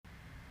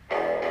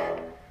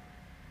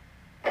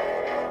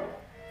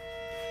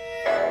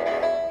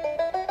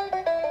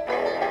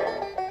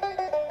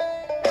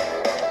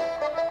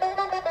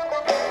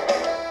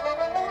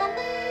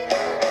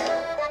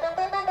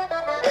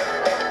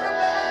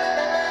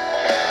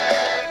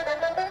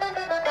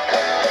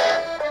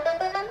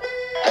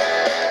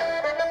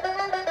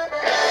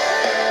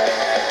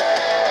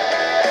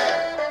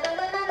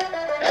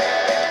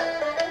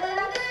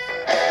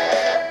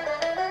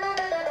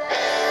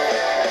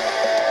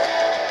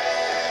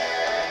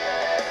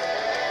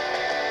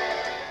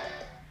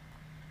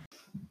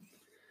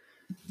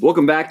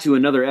Welcome back to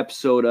another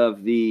episode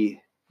of the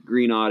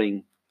Green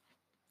Awning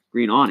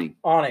podcast.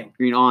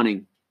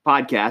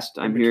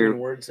 I'm here.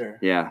 Words there.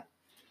 Yeah.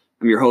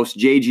 I'm your host,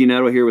 Jay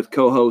Gianetto, here with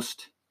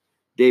co-host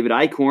David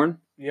Eichhorn.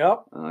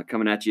 Yep.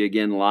 Coming at you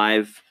again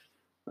live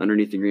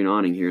underneath the Green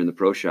Awning here in the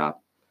Pro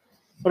Shop.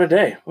 What a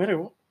day. We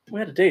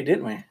had a day,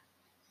 didn't we?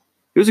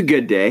 It was a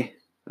good day.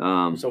 It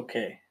was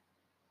okay.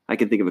 I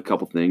can think of a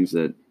couple things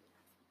that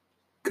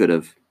could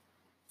have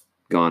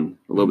gone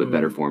a little bit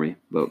better for me,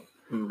 but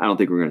I don't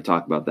think we're going to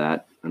talk about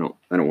that. I don't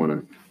want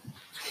to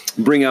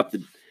bring up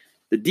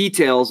the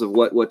details of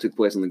what took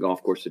place on the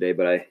golf course today,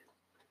 but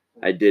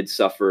I did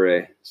suffer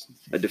a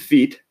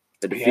defeat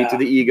to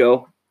the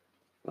ego.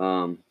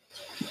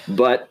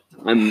 But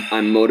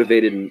I'm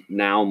motivated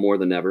now more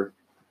than ever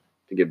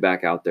to get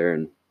back out there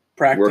and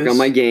practice, work on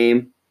my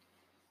game.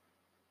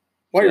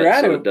 While you're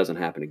at so it, it doesn't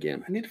happen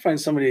again. I need to find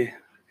somebody who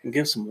can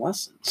give some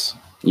lessons.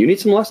 You need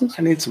some lessons?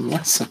 I need some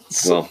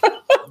lessons. Well,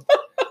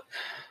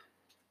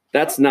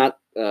 that's not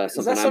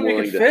something I'm you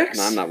willing can to fix.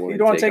 No, I'm not willing You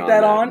don't want to take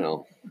that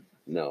on?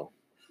 No.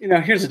 You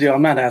know, here's the deal.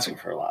 I'm not asking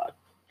for a lot.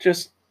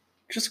 Just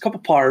a couple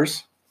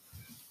pars.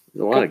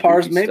 There's a lot of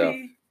pars, goofy stuff.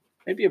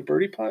 maybe a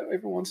birdie putt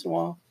every once in a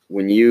while.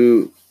 When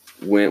you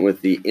went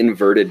with the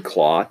inverted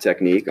claw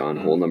technique on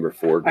hole number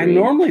 4 green, I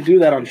normally do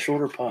that on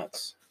shorter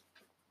putts.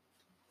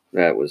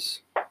 That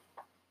was.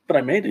 But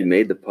I made it. You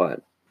made the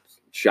putt,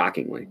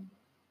 shockingly.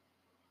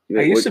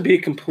 I used to be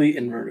a complete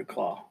inverted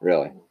claw.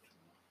 Really?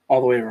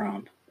 All the way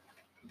around.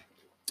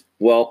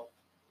 Well,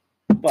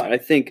 but I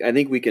think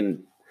we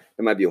can.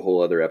 There might be a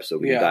whole other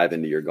episode we can dive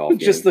into your golf game.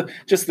 just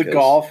the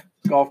golf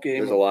game.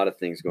 There's a lot of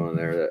things going on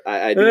there.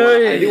 I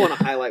do want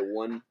to highlight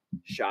one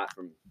shot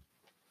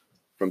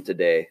from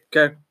today.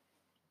 Okay.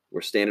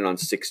 We're standing on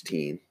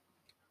 16,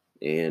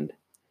 and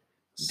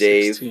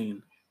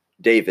 16.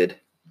 David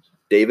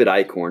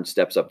Eichhorn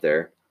steps up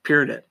there.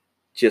 Piered it.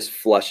 Just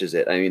flushes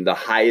it. I mean, the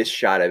highest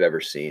shot I've ever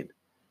seen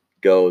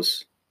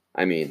goes.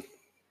 I mean,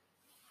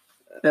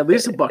 at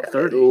least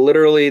 $130.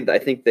 Literally, I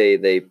think they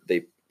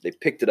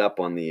picked it up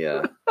on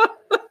the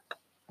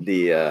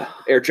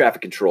air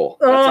traffic control.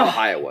 That's how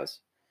high it was.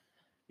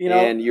 You know,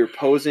 and you're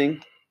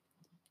posing,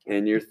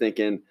 and you're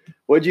thinking,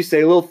 what'd you say?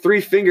 A little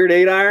 3-fingered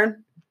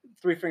 8-iron?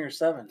 3-finger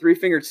 7.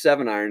 3-fingered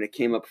 7-iron. It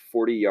came up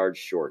 40 yards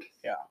short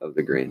of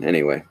the green.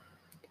 Anyway,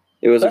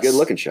 it was a good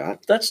looking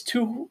shot. That's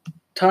 2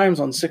 times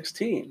on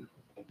 16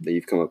 that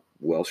you've come up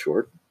well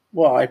short.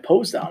 Well, I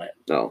posed on it.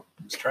 No,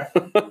 let's try.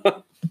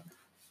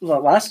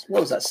 Well, what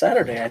was that,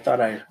 Saturday? I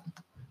thought I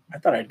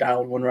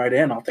dialed one right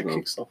in off the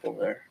kick slope over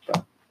there.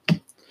 But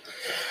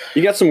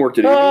you got some work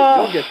to do.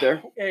 You'll get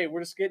there. Hey,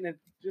 we're just getting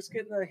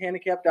the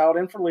handicapped out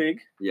in for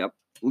league. Yep,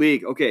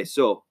 league. Okay,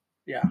 so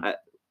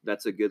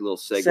that's a good little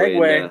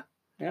segue.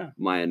 Into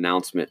my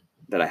announcement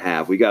that I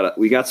have. We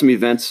got some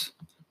events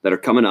that are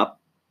coming up.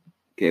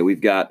 Okay,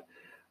 we've got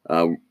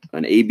an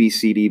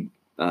ABCD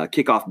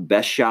kickoff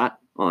best shot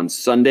on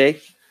Sunday,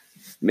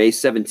 May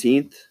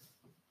 17th.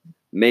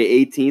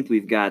 May 18th,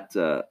 we've got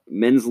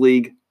Men's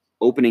League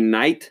opening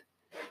night.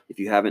 If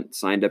you haven't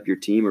signed up your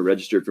team or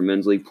registered for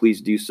Men's League, please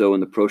do so in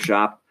the Pro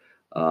Shop.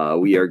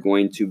 We are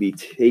going to be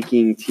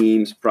taking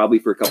teams probably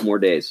for a couple more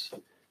days.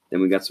 Then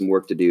we got some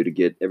work to do to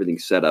get everything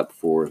set up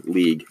for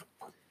League.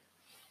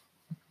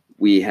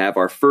 We have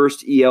our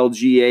first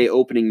ELGA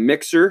opening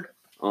mixer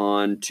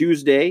on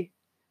Tuesday,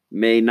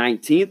 May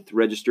 19th.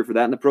 Register for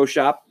that in the Pro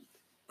Shop.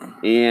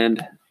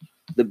 And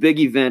the big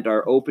event,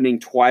 our opening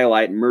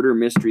Twilight, Murder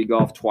Mystery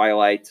Golf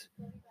Twilight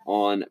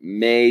on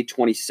May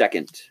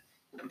 22nd.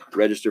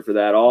 Register for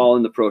that, all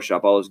in the Pro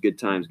Shop, all those good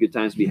times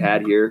to be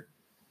had here.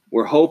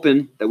 We're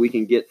hoping that we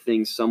can get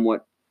things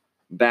somewhat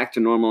back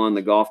to normal on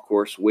the golf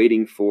course,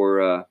 waiting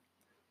for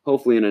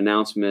hopefully an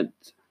announcement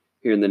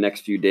here in the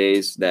next few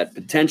days that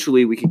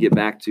potentially we could get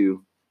back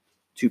to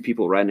 2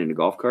 people riding in a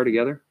golf car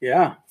together.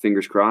 Yeah.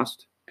 Fingers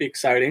crossed. Be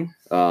exciting.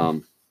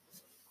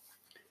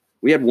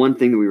 We had one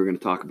thing that we were going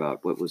to talk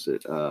about. What was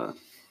it? Well,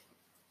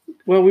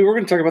 we were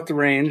going to talk about the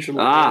range.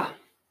 Driving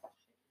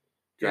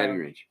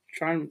range.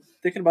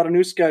 Thinking about a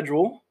new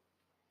schedule.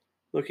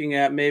 Looking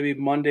at maybe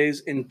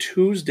Mondays and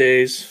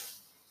Tuesdays.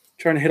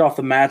 Trying to hit off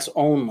the mats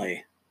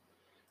only.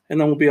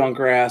 And then we'll be on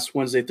grass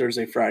Wednesday,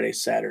 Thursday, Friday,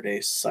 Saturday,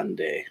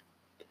 Sunday.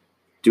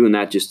 Doing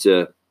that just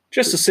to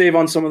save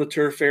on some of the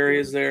turf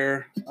areas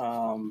there.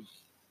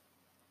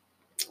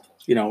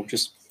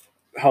 Just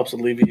helps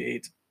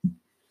alleviate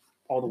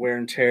all the wear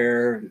and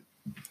tear, and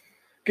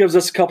gives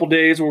us a couple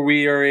days where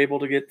we are able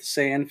to get the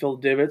sand, fill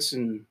the divots,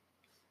 and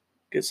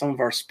get some of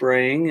our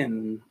spraying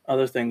and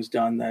other things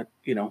done that,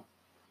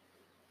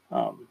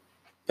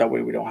 that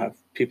way we don't have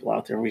people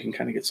out there. We can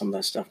kind of get some of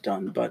that stuff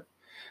done. But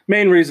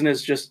main reason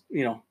is just,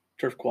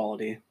 turf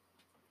quality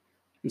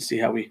and see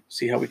how we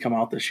come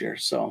out this year.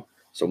 So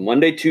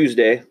Monday,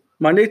 Tuesdays,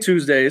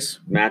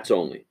 mats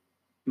only.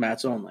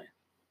 If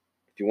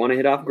you want to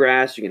hit off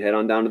grass, you can head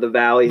on down to the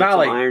valley. Hit some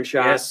iron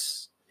shots. Yes.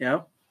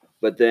 Yeah.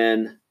 But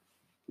then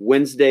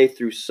Wednesday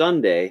through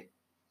Sunday,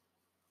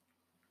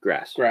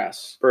 grass.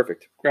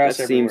 Perfect. Grass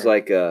that everywhere. seems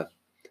like a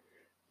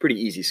pretty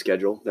easy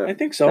schedule. I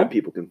think so. That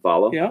people can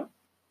follow. Yeah.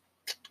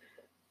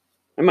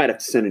 I might have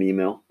to send an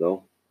email,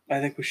 though. I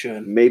think we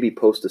should. Maybe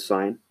post a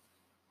sign.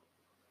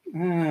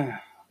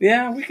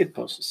 Yeah, we could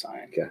post a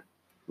sign. Okay.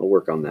 I'll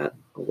work on that.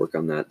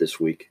 This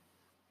week.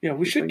 Yeah,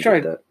 we should try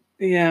that.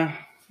 Yeah.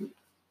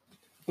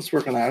 Let's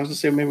work on that. I was going to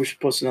say maybe we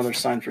should post another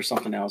sign for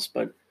something else,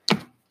 but...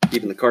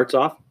 Keeping the carts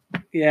off?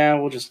 Yeah,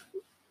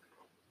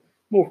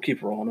 we'll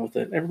keep rolling with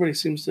it. Everybody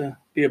seems to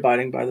be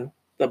abiding by the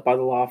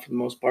law for the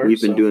most part.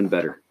 We've been doing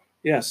better.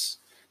 Yes.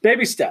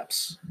 Baby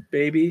steps.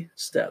 Baby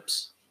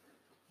steps.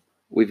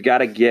 We've got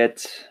to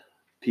get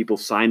people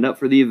signed up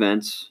for the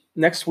events.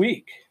 Next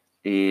week.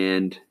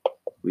 And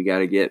we got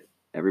to get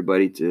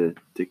everybody to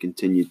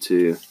continue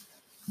to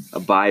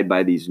abide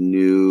by these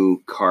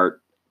new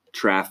cart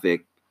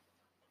traffic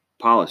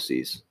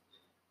policies.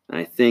 And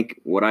I think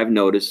what I've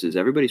noticed is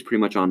everybody's pretty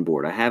much on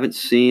board. I haven't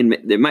seen,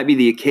 there might be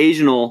the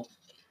occasional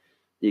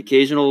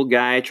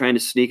guy trying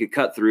to sneak a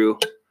cut through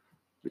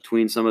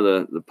between some of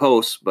the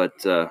posts, but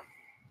for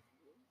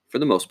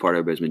the most part,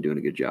 everybody's been doing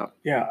a good job.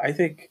 Yeah, I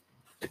think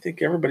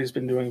everybody's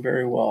been doing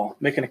very well,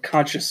 making a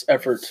conscious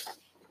effort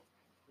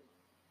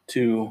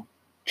to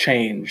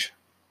change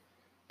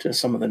to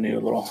some of the new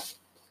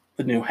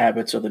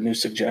habits or the new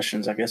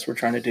suggestions, I guess we're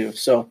trying to do.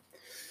 So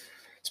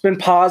it's been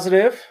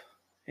positive,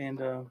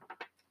 and I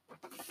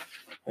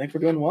think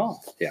we're doing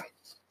well. Yeah.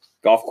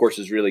 Golf course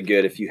is really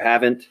good. If you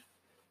haven't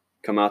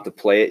come out to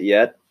play it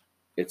yet,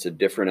 it's a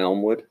different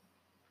Elmwood.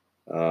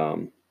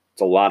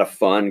 It's a lot of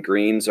fun.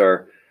 Greens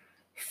are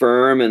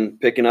firm and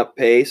picking up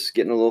pace,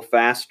 getting a little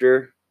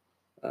faster.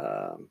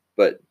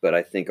 But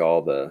I think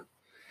all the,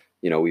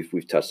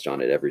 we've touched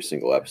on it every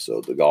single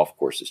episode. The golf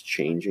course is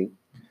changing,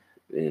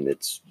 and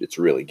it's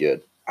really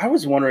good. I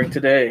was wondering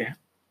today,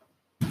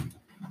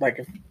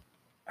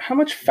 how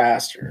much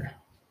faster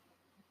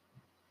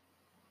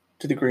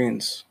do the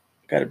greens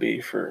got to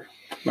be for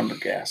member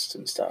guests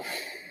and stuff?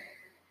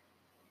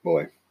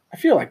 Boy, I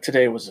feel like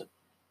today was a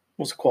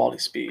quality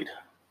speed.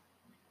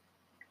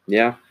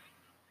 Yeah.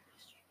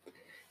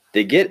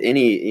 They get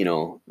any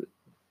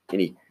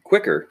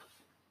quicker,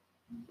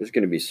 there's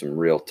going to be some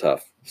real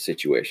tough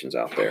situations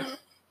out there.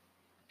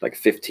 Like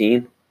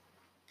 15,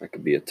 that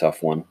could be a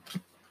tough one.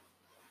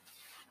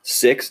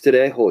 6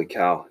 today, holy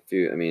cow! If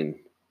you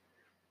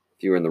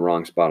were in the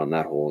wrong spot on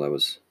that hole,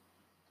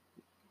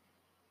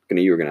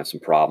 you were gonna have some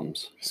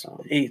problems.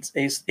 8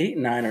 and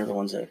 9 are the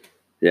ones that.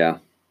 Yeah.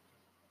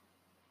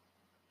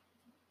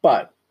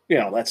 But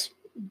that's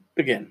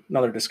again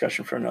another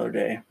discussion for another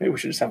day. Maybe we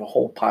should just have a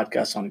whole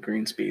podcast on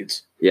green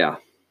speeds. Yeah.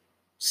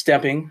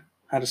 Stepping,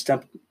 how to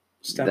stemp.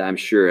 I'm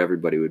sure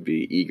everybody would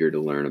be eager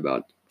to learn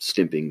about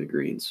stimping the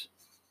greens.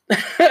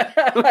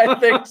 I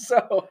think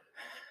so.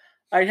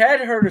 I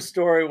had heard a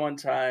story one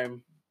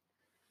time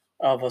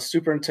of a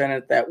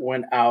superintendent that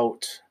went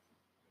out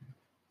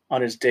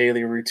on his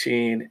daily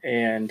routine,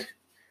 and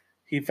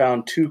he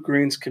found 2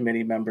 greens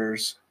committee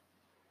members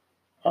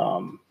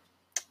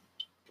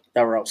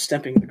that were out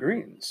stemping the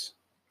greens.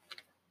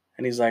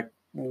 And he's like,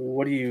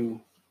 what are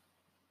you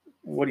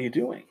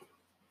doing?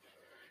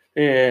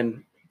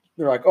 And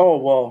they're like, oh,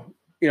 well,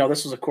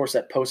 this was a course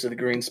that posted the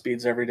green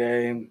speeds every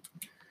day. And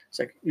it's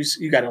like,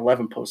 you got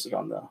 11 posted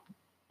on the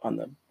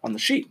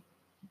sheet.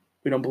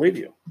 We don't believe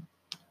you.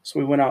 So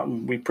we went out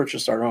and we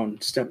purchased our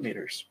own stemp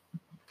meters.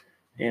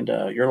 And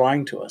you're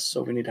lying to us,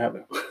 so we need to have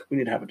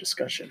a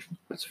discussion.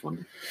 That's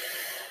funny.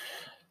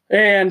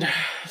 And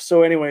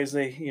so, anyways,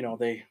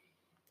 they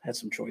had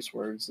some choice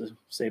words to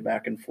say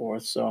back and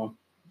forth. So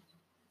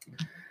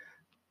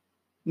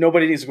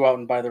nobody needs to go out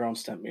and buy their own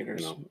stemp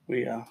meters. No.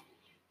 We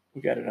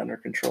got it under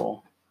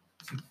control.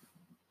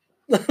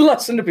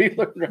 Lesson to be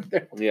learned right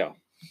there. Yeah.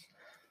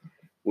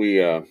 We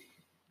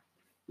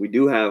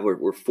do have.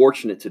 We're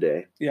fortunate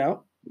today. Yeah.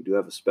 We do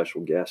have a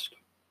special guest.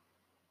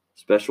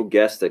 Special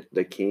guest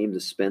that came to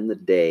spend the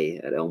day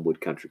at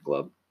Elmwood Country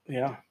Club.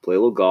 Yeah. Play a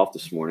little golf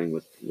this morning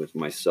with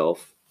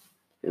myself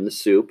and the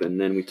soup, and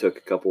then we took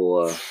a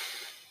couple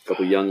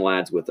young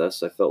lads with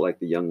us. I felt like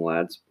the young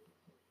lads,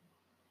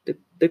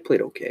 they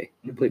played okay.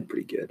 They played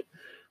pretty good.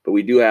 But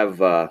we do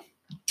have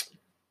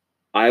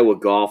Iowa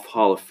Golf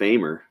Hall of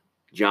Famer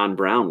Jon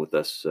Brown with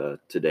us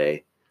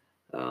today.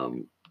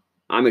 I'm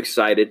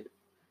excited.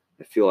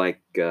 I feel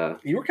like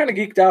you were kind of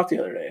geeked out the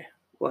other day.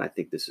 Well, I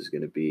think this is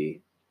going to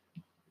be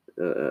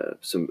a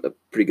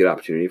pretty good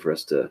opportunity for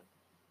us to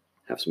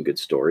have some good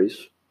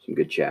stories, some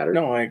good chatter.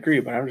 No, I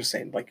agree, but I'm just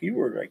saying, you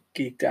were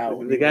geeked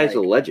out. The guy's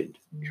a legend.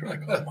 You're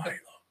like, oh my,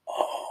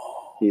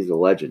 oh. He's a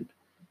legend.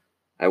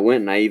 I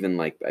went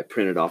and I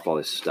printed off all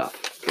this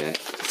stuff. Okay,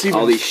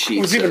 all these sheets.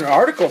 It was even an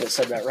article that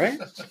said that, right?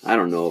 I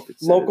don't know if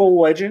it's local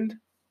legend.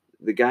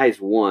 The guy's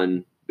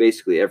won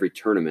basically every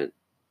tournament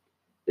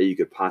that you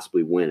could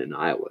possibly win in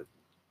Iowa.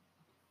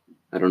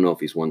 I don't know if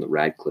he's won the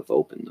Radcliffe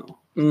Open, though.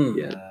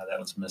 Yeah, that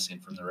was missing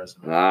from the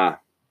resume.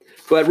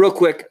 But real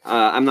quick,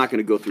 I'm not going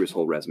to go through his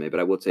whole resume, but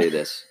I will tell you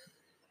this.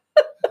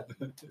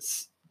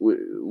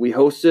 we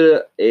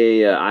hosted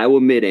a Iowa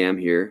Mid-Am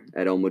here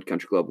at Elmwood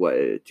Country Club,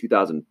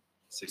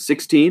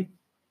 2016.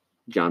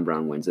 Jon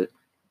Brown wins it.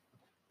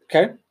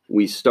 Okay.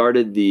 We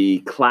started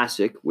the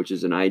Classic, which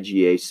is an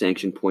IGA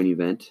sanctioned point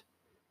event,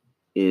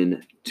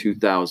 in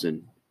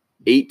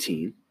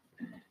 2018.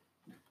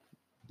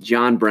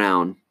 Jon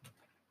Brown,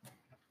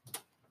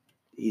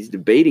 he's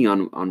debating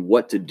on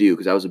what to do,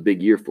 because that was a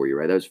big year for you,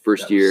 right? That was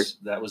first year.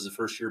 That was the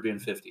first year being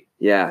 50.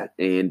 Yeah,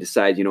 and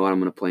decides, you know what, I'm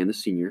going to play in the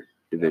senior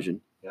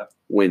division. Yep.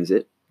 Wins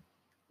it.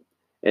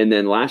 And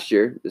then last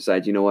year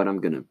decides, you know what, I'm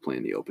going to play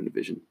in the open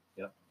division.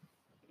 Yep.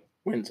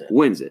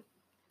 Wins it.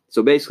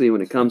 So basically,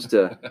 when it comes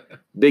to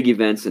big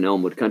events in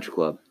Elmwood Country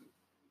Club,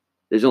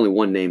 there's only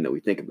one name that we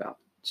think about.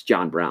 It's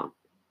Jon Brown.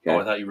 Okay? Oh,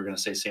 I thought you were going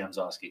to say Sam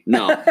Zosky.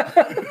 No.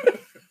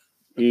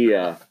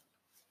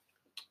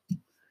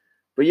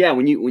 But yeah,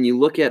 when you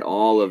look at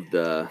all of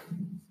the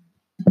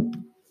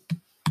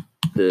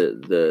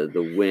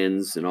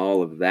wins and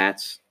all of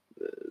that's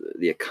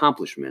the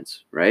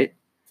accomplishments, right?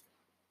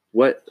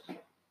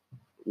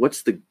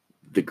 What's the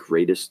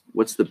greatest?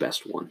 What's the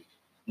best one?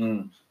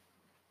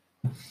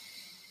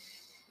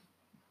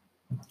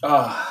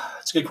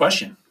 It's a good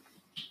question.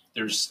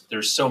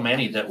 There's so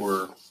many that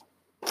were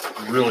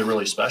really,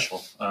 really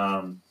special.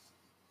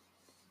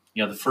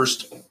 The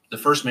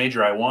first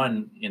major I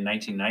won in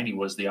 1990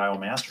 was the Iowa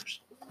Masters,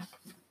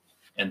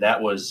 and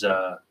that was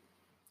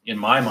in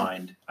my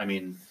mind. I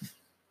mean,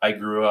 I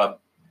grew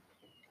up,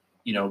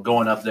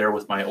 going up there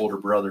with my older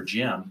brother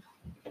Jim,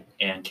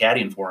 and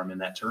caddying for him in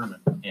that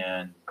tournament,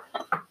 and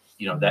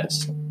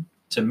that's,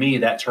 to me,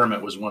 that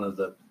tournament was one of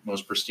the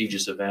most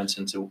prestigious events,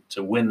 and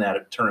to win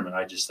that tournament,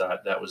 I just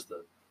thought that was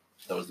the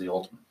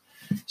ultimate.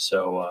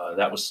 So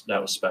that was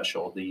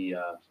special. The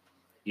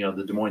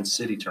Des Moines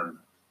City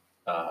tournament,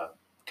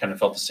 kind of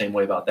felt the same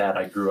way about that.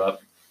 I grew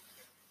up,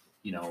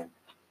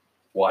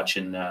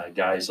 watching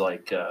guys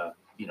like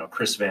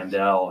Chris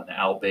Vandell and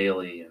Al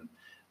Bailey and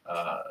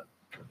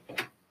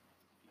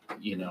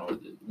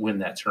win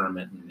that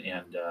tournament,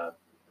 and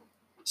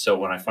so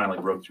when I finally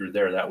broke through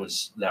there, that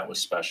was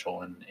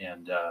special, and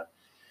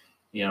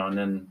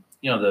then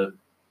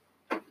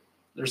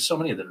there's so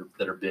many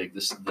that are big.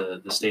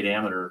 The state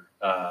amateur,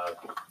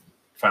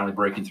 finally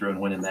breaking through and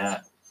winning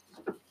that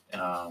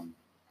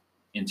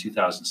in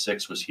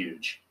 2006 was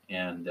huge,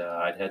 and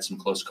I'd had some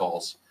close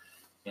calls,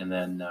 and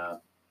then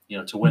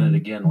to win it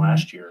again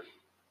last year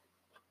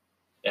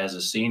as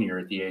a senior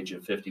at the age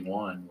of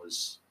 51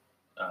 was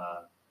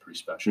pretty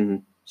special. Mm-hmm.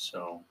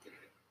 So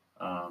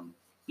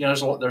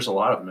there's a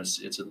lot of them.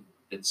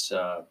 It's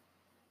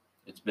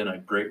been a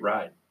great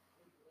ride.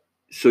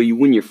 So you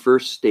win your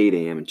first state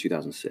AM in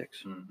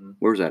 2006. Mm-hmm.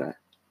 Where was that at?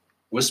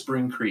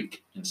 Whispering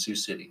Creek in Sioux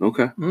City.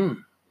 Okay.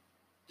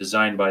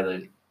 Designed by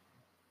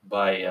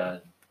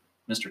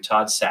Mr.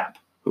 Todd Sapp.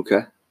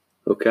 Okay.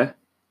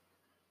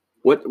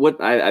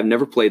 What I've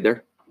never played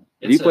there.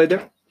 Have you played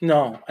there?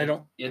 No, I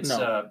don't. It's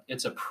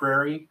a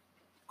prairie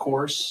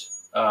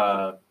course.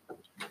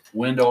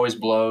 Wind always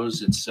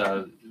blows. It's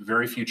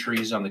very few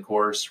trees on the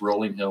course,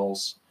 rolling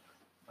hills.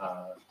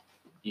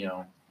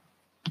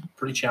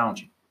 Pretty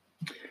challenging.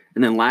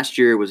 And then last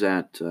year was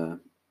at the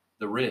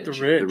Ridge.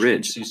 The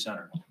Ridge. Sioux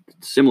Center.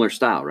 Similar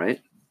style,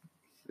 right?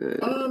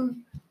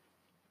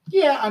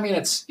 Yeah, I mean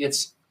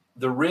it's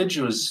the Ridge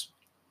was.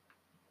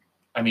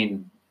 I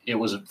mean, it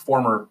was a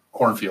former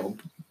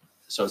cornfield,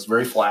 so it's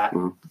very flat.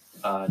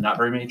 Mm-hmm. Not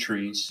very many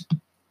trees.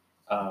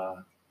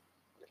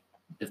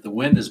 If the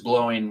wind is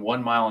blowing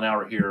 1 mile an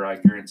hour here, I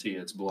guarantee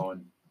it's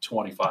blowing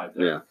 25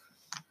 there.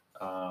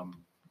 Yeah.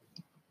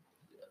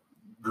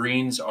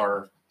 Greens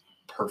are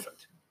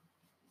perfect,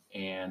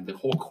 and the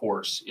whole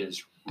course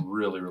is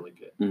really, really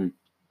good. Mm-hmm.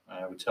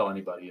 I would tell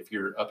anybody, if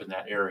you're up in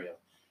that area,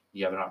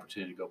 you have an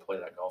opportunity to go play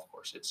that golf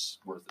course. It's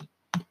worth it.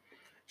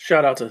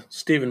 Shout out to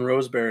Stephen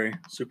Roseberry,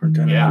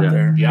 superintendent out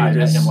there. Yeah, I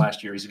met him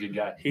last year. He's a good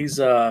guy. He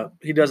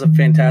does a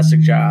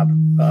fantastic job.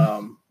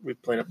 We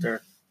played up there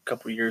a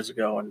couple of years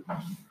ago, and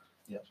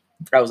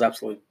I was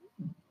absolutely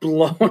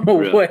blown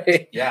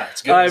away. Yeah,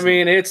 it's good. I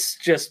mean, it's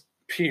just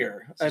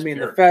pure.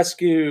 The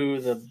fescue,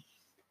 the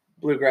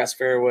bluegrass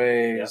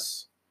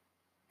fairways,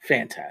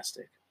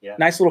 fantastic. Yeah.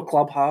 Nice little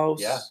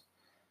clubhouse. Yeah.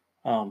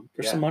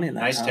 There's some money in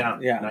that. Nice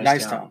town. Yeah,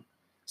 nice town.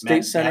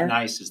 State Center. Matt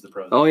Nice is the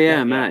pro. Oh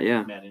yeah, Matt.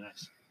 Yeah. Matty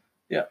Nice.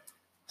 Yeah.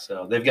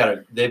 So they've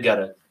got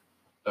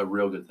a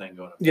real good thing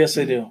going on. Yes,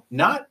 they do.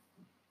 Not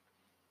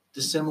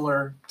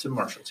dissimilar to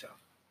Marshalltown,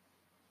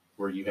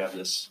 where you have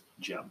this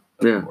gem.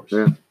 Of course.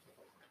 Yeah.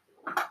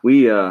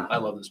 I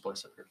love this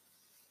place up here.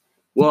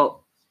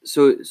 Well,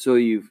 so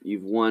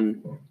you've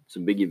won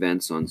some big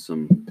events on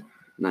some,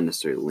 not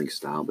necessarily link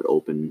style, but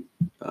open,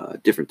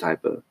 different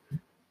types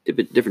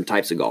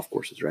of golf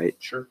courses, right?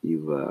 Sure.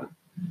 You've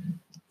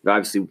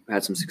obviously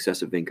had some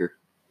success at Vinker.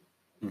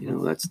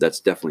 Mm-hmm. That's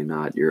definitely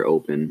not your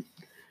open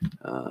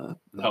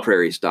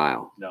prairie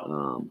style. No.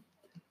 And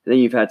then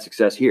you've had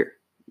success here.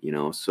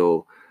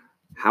 So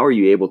how are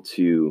you able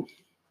to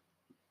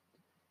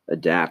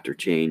adapt or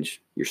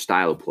change your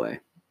style of play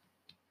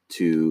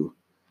to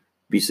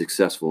be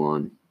successful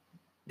on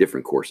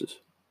different courses,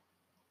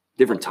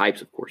 different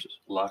types of courses?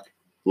 Luck?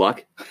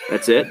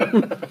 That's it?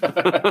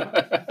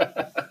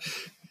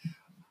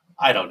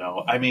 I don't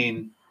know. I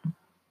mean,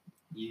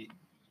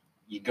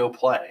 you go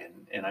play,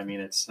 and I mean,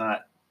 it's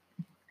not,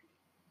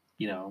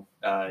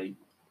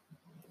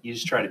 you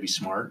just try to be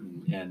smart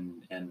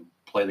and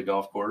play the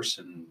golf course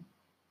and,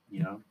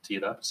 tee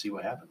it up and see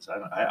what happens.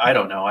 I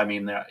don't know. I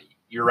mean,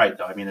 you're right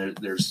though. I mean,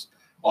 there's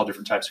all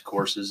different types of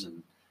courses,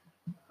 and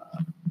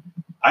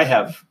I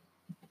have,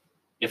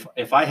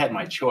 if I had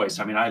my choice,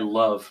 I mean, I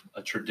love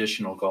a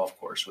traditional golf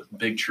course with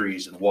big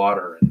trees and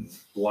water and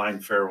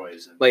lined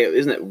fairways. And, like,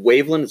 isn't it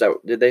Waveland?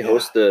 Did they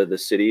host the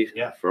city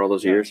for all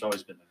those years? It's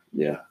always been there.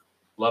 Yeah.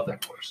 Love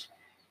that course.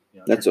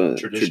 That's a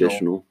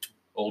traditional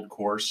old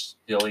course,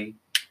 hilly,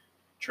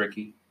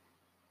 tricky,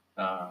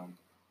 fun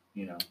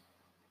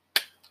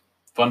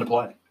to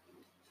play.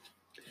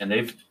 And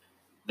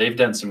they've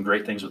done some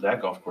great things with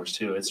that golf course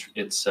too.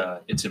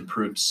 It's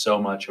improved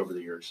so much over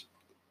the years.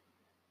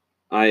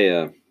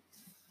 I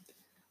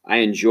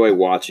enjoy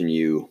watching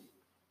you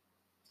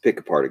pick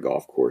apart a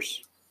golf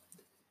course.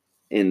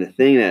 And the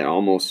thing that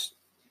almost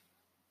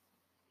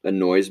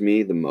annoys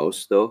me the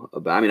most, though,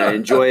 I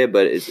enjoy it,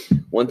 but it's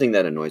one thing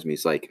that annoys me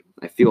is, like,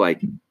 I feel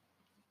like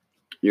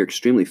you're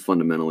extremely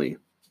fundamentally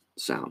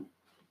sound.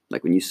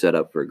 Like, when you set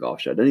up for a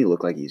golf shot, doesn't he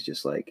look like he's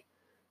just like,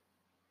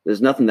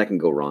 there's nothing that can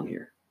go wrong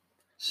here.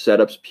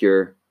 Setup's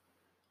pure.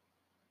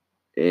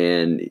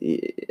 And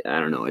I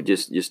don't know, it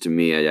just to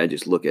me, I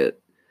just look at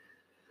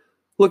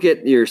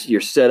your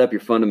setup,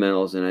 your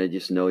fundamentals, and I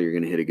just know you're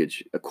going to hit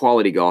a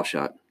quality golf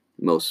shot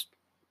most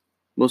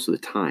of the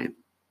time.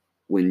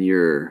 When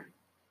you're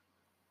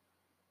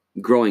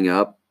growing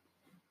up,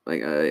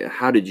 like,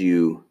 how did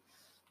you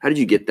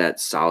get that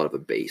solid of a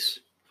base?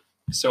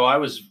 So I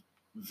was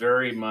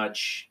very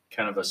much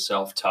kind of a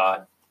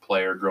self-taught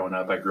player growing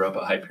up. I grew up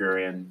at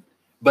Hyperion,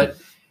 but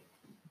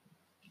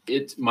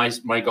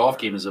my golf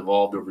game has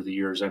evolved over the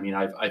years. I mean,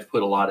 I've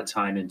put a lot of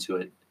time into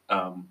it.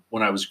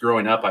 When I was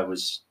growing up, I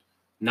was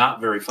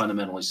not very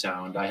fundamentally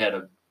sound. I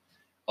had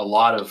a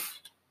lot of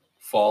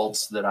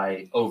faults that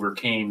I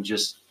overcame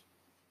just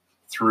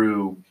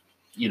through,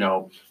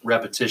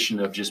 repetition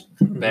of just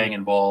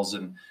banging balls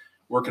and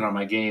working on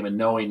my game and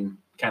knowing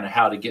kind of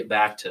how to get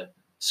back to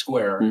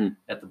square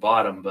at the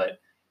bottom,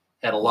 but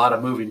had a lot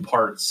of moving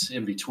parts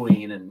in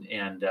between.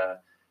 And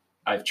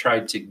I've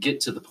tried to get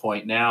to the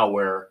point now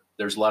where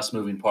there's less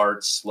moving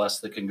parts,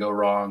 less that can go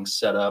wrong,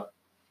 set up,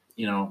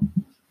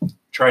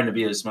 trying to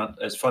be as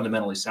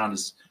fundamentally sound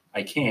as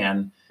I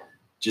can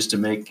just to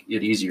make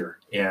it easier.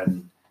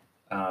 And,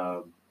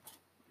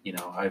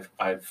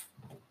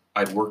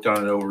 I've worked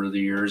on it over the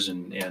years,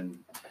 and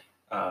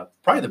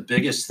probably the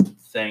biggest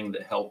thing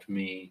that helped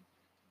me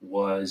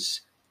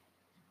was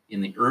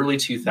in the early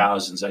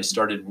 2000s. I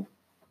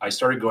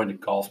started going to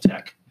Golf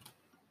Tech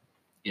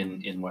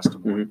in West Des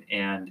Moines,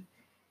 and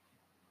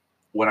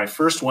when I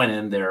first went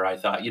in there, I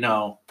thought,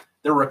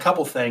 there were a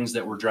couple things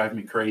that were driving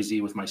me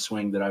crazy with my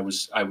swing that I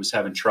was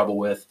having trouble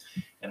with,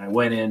 and I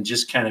went in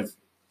just kind of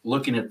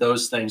looking at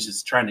those things,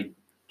 just trying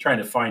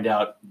to find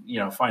out,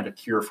 find a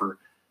cure for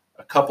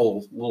a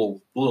couple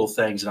little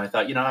things. And I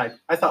thought,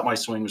 I thought my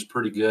swing was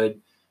pretty good.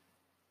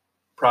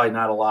 Probably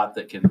not a lot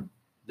that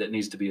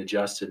needs to be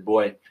adjusted.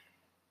 Boy,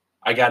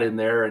 I got in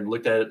there and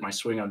looked at my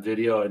swing on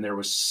video, and there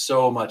was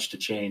so much to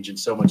change and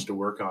so much to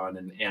work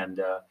on.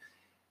 And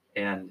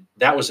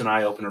that was an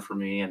eye opener for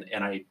me.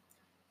 And I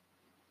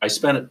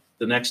spent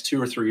the next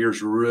 2 or 3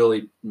 years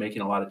really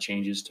making a lot of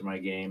changes to my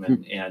game.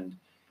 And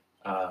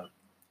I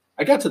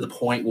got to the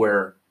point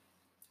where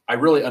I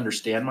really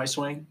understand my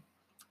swing,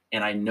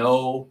 and I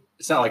know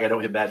it's not like I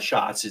don't hit bad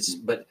shots.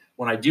 But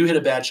when I do hit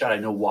a bad shot, I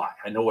know why.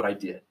 I know what I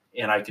did,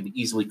 and I can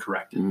easily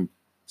correct it.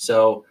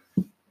 So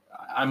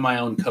I'm my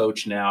own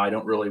coach now. I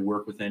don't really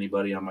work with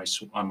anybody on my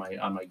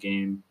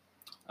game,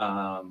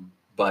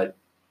 but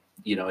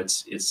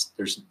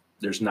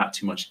there's not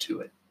too much to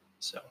it.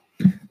 So.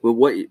 Well,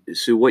 what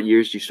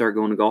years did you start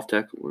going to Golf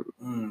Tech?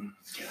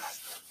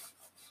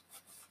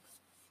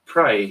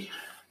 Probably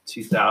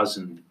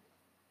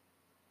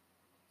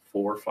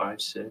 2004,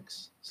 5,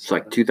 6. It's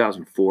like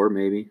 2004,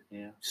 maybe.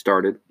 Yeah.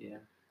 Started. Yeah,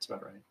 that's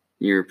about right.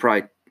 You're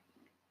probably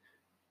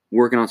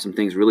working on some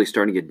things really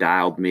starting to get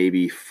dialed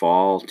maybe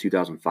fall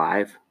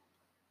 2005,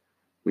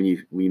 when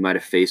you might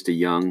have faced a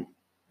young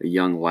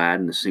lad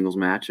in the singles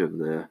match of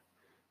the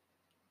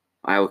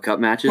Iowa Cup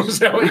matches. Was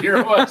that what year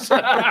it was?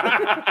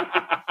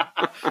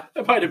 That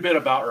might have been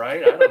about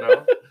right. I don't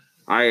know.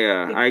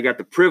 I got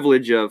the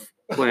privilege of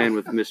playing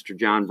with Mr.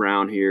 Jon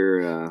Brown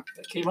here.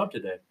 That came up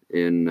today.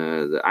 In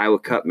the Iowa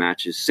Cup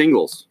matches,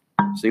 singles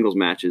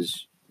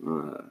matches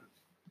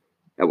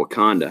at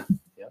Wakanda,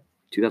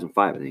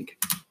 2005, I think.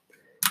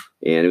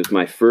 And it was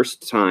my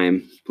first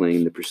time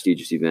playing the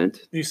prestigious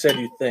event. You said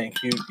you think.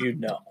 You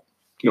know.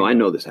 No, I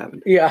know this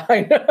happened. Yeah,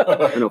 I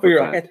know.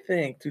 I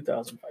think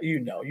 2005.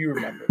 You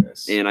remember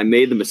this. And I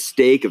made the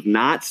mistake of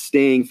not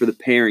staying for the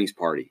pairings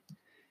party,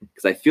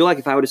 because I feel like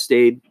if I would have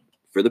stayed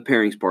for the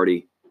pairings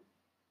party,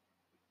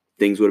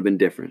 things would have been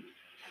different.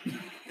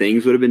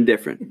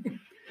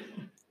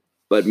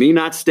 But me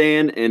not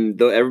staying,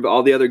 and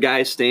all the other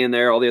guys staying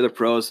there, all the other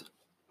pros,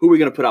 who are we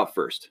going to put out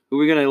first? Who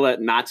are we going to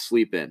let not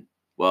sleep in?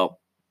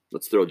 Well,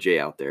 let's throw Jay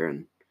out there.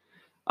 And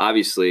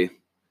obviously,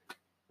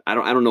 I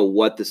don't know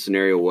what the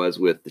scenario was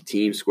with the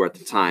team score at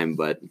the time,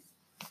 but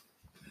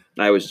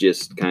I was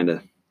just kind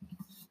of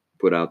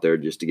put out there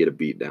just to get a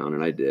beat down,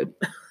 and I did.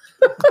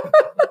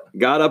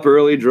 Got up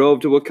early,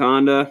 drove to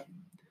Wakanda,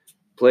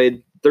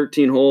 played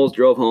 13 holes,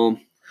 drove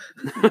home.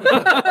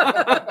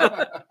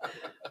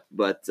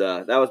 But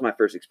that was my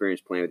first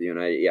experience playing with you,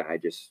 and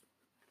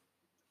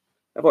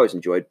I've always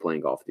enjoyed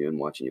playing golf with you and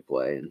watching you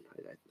play, and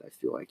I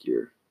feel like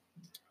you're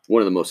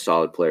one of the most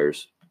solid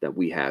players that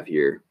we have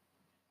here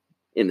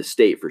in the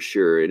state for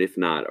sure, and if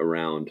not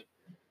around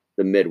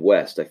the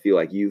Midwest. I feel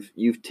like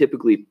you've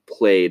typically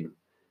played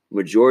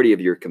majority of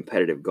your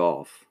competitive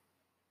golf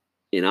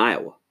in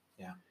Iowa.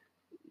 Yeah,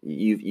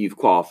 you've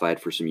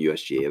qualified for some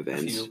USGA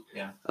events.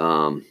 Yeah.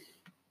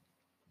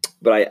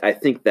 But I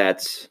think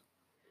that's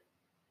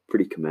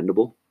pretty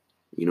commendable,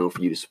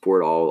 for you to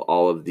support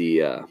all of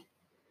the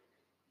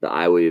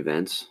Iowa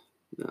events.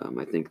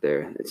 I think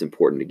it's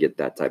important to get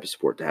that type of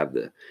support, to have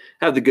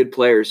the good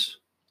players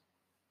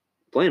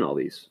playing all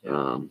these.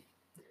 Yeah.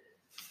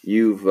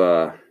 You've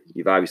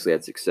obviously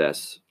had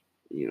success.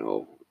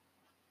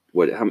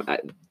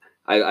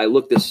 I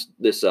looked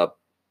this up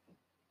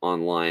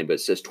online, but it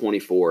says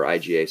 24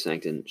 IGA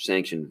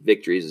sanctioned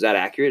victories. Is that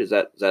accurate? Is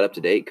that up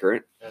to date,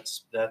 current?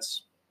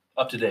 That's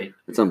up to date.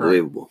 It's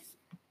unbelievable.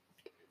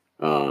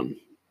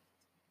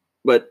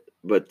 But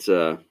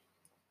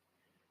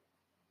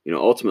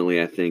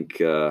ultimately, I think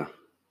a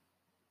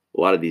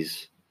lot of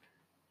these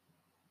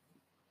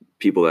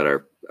people that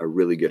are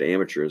really good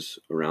amateurs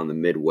around the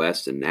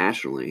Midwest and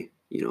nationally,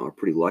 are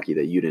pretty lucky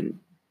that you didn't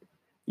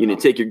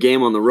take your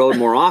game on the road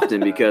more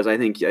often, because I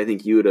think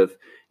you would have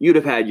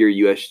had your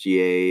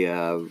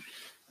USGA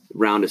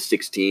round of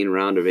 16,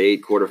 round of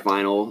 8,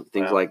 quarterfinal,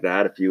 things like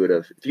that, if you would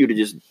have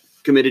just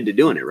committed to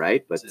doing it,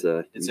 right? But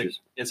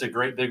it's a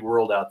great big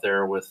world out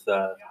there with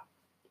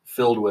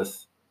filled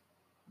with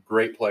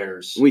great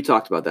players. We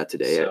talked about that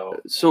today.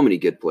 So many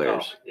good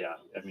players. Yeah,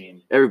 I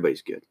mean,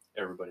 everybody's good.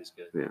 Everybody's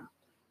good.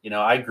 Yeah.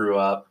 I grew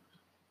up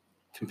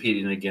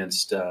competing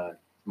against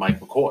Mike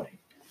McCoy,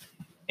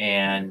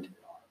 and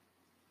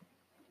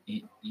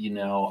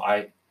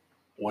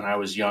when I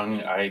was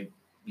young, I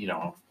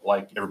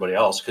like everybody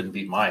else, couldn't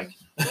beat Mike.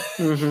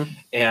 Mm-hmm.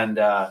 And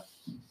I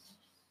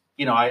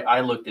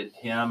looked at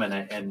him,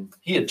 and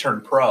he had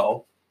turned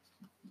pro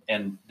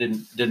and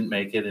didn't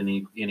make it, and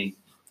he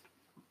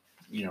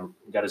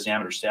got his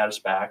amateur status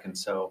back. And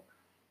so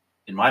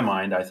in my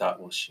mind, I thought,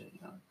 well, shit,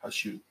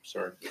 shoot,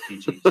 sorry,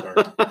 PG,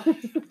 sorry,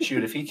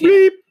 shoot, if he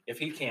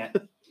can't,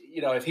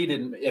 if he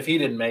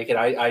didn't make it,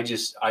 I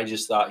just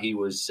thought he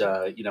was,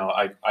 I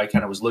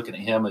kind of was looking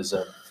at him as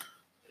a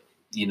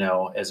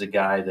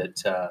guy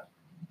that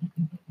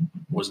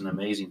was an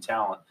amazing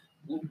talent.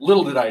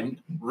 Little did I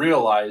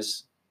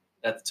realize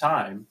at the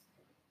time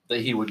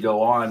that he would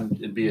go on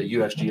and be a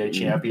USGA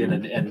champion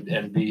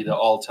and be the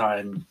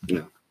all-time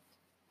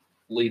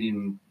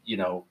leading,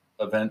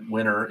 event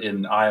winner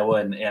in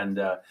Iowa. And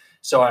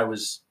so I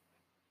was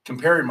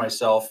comparing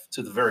myself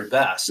to the very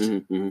best.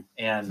 Mm-hmm.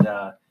 And,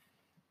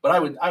 but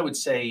I would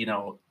say,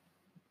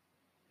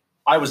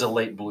 I was a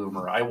late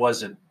bloomer. I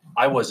wasn't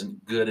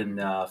good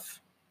enough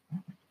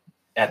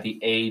at the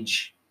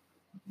age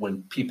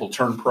when people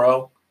turn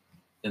pro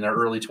in their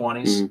early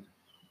 20s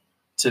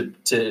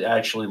to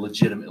actually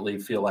legitimately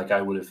feel like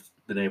I would have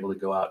been able to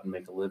go out and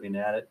make a living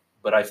at it.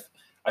 But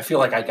I feel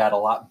like I got a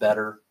lot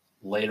better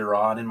later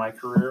on in my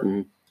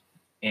career.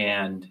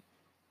 And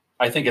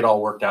I think it all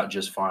worked out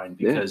just fine,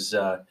 because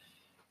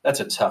that's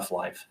a tough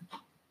life,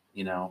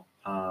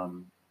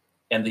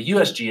 and the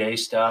USGA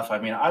stuff, I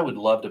mean, I would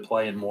love to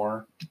play in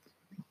more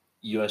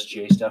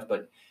USGA stuff,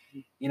 but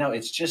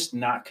it's just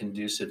not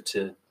conducive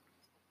to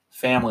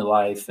family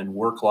life and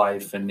work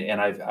life. And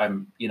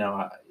I'm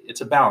it's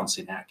a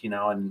balancing act,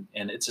 and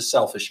it's a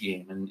selfish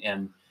game.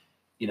 And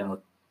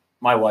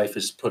my wife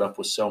has put up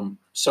with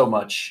so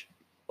much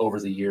over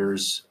the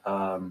years,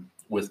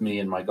 with me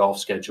and my golf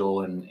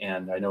schedule.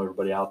 And I know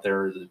everybody out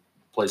there that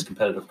plays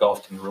competitive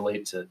golf can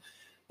relate to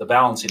the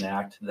balancing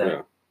act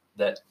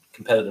that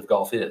competitive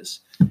golf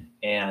is.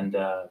 And,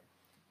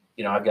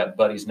 I've got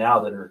buddies now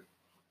that are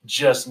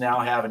just now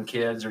having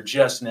kids, or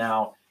just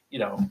now,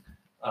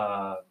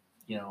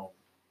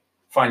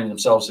 finding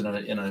themselves in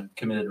a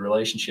committed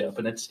relationship,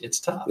 and it's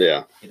tough.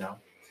 Yeah.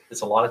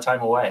 It's a lot of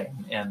time away.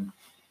 And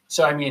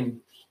so, I mean,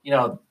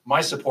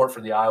 my support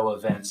for the Iowa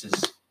events is,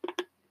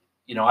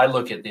 I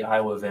look at the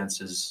Iowa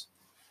events as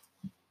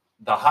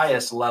the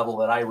highest level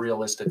that I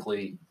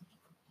realistically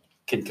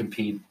can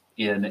compete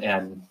in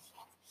and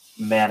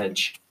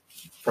manage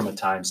from a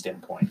time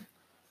standpoint.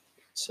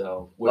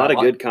 So a lot of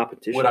good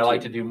competition. Would I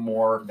like to do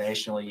more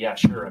nationally? Yeah,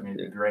 sure. I mean,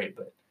 it'd be great,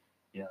 but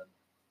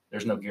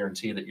there's no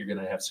guarantee that you're going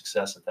to have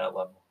success at that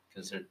level,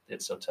 because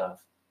it's so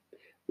tough.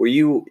 Were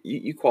you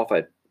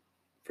qualified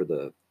for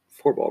the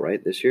 4-ball,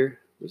 right, this year?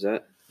 Was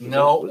that?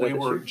 No, we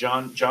were.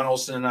 Jon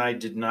Olson and I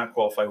did not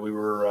qualify. We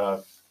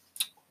were.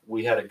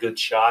 We had a good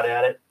shot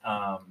at it.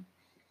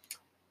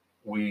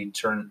 We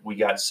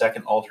got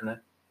second alternate,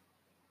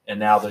 and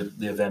now the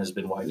event has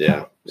been wiped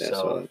out.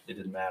 So it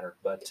didn't matter.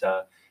 But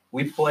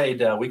we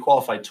played. We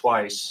qualified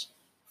twice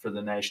for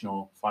the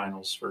national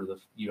finals for the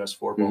U.S.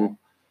 4-ball,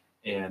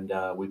 And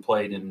we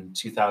played in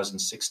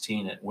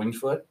 2016 at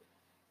Wingfoot,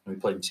 and we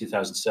played in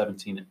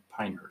 2017 at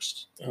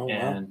Pinehurst. Oh,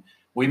 and wow.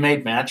 we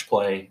made match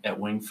play at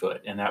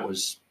Wingfoot, and that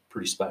was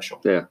pretty special.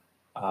 Yeah.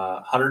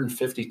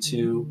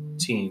 152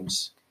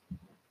 teams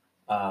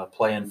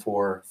playing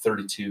for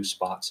 32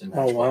 spots in match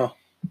play. Wow.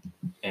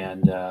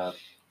 And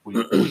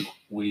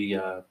we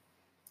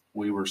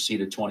were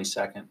seated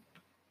 22nd,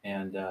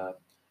 and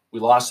we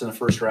lost in the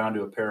first round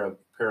to a pair of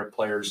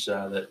players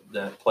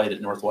that played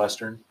at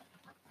Northwestern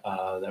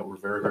that were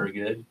very, very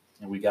good,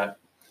 and we got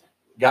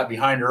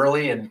behind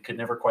early and could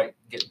never quite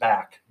get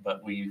back,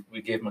 but we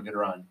gave them a good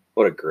run.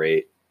 What a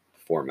great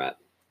format!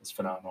 It's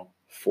phenomenal.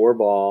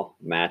 4-ball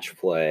match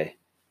play.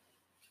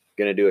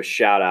 Going to do a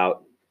shout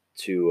out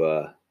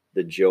to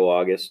the Joe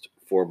August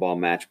 4-ball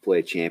match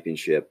play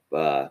championship.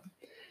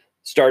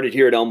 Started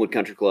here at Elmwood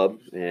Country Club,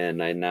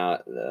 and I now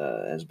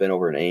has been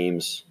over in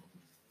Ames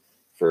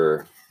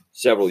for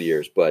several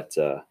years. But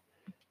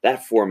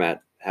that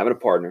format, having a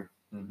partner,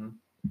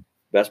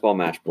 best ball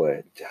match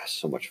play,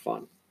 so much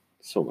fun.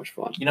 So much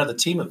fun. You know, the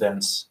team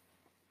events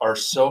are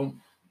so.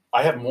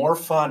 I have more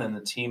fun in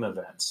the team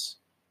events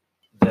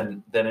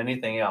than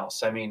anything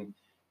else. I mean,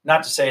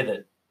 not to say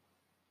that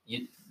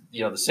you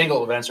know the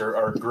single events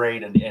are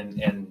great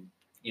and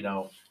you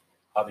know,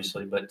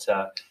 obviously, but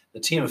the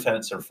team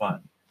events are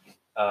fun.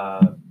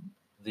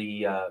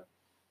 The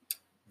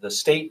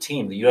state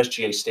team, the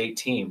USGA state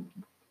team,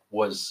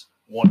 was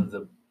one of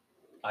the.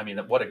 I mean,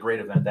 what a great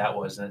event that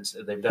was, and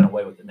they've done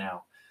away with it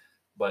now.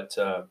 But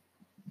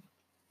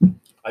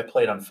I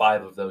played on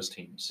 5 of those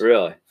teams.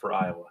 Really? For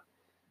Iowa,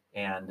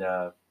 and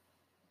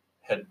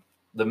had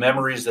the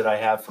memories that I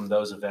have from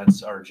those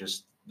events are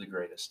just the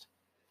greatest.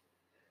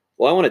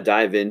 Well, I want to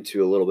dive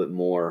into a little bit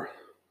more,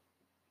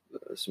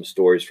 some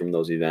stories from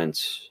those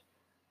events,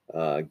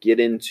 get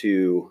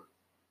into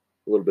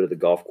a little bit of the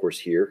golf course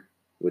here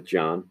with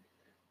Jon,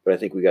 but I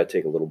think we got to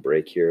take a little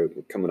break here.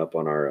 We're coming up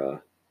on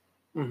our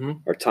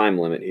time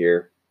limit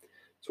here.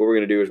 So what we're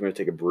going to do is we're going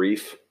to take a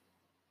brief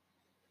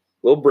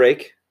little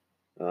break,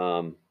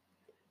 and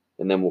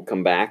then we'll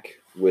come back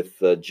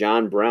with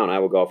Jon Brown,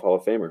 Iowa Golf Hall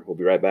of Famer. We'll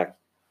be right back.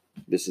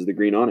 This is the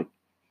Green Awning.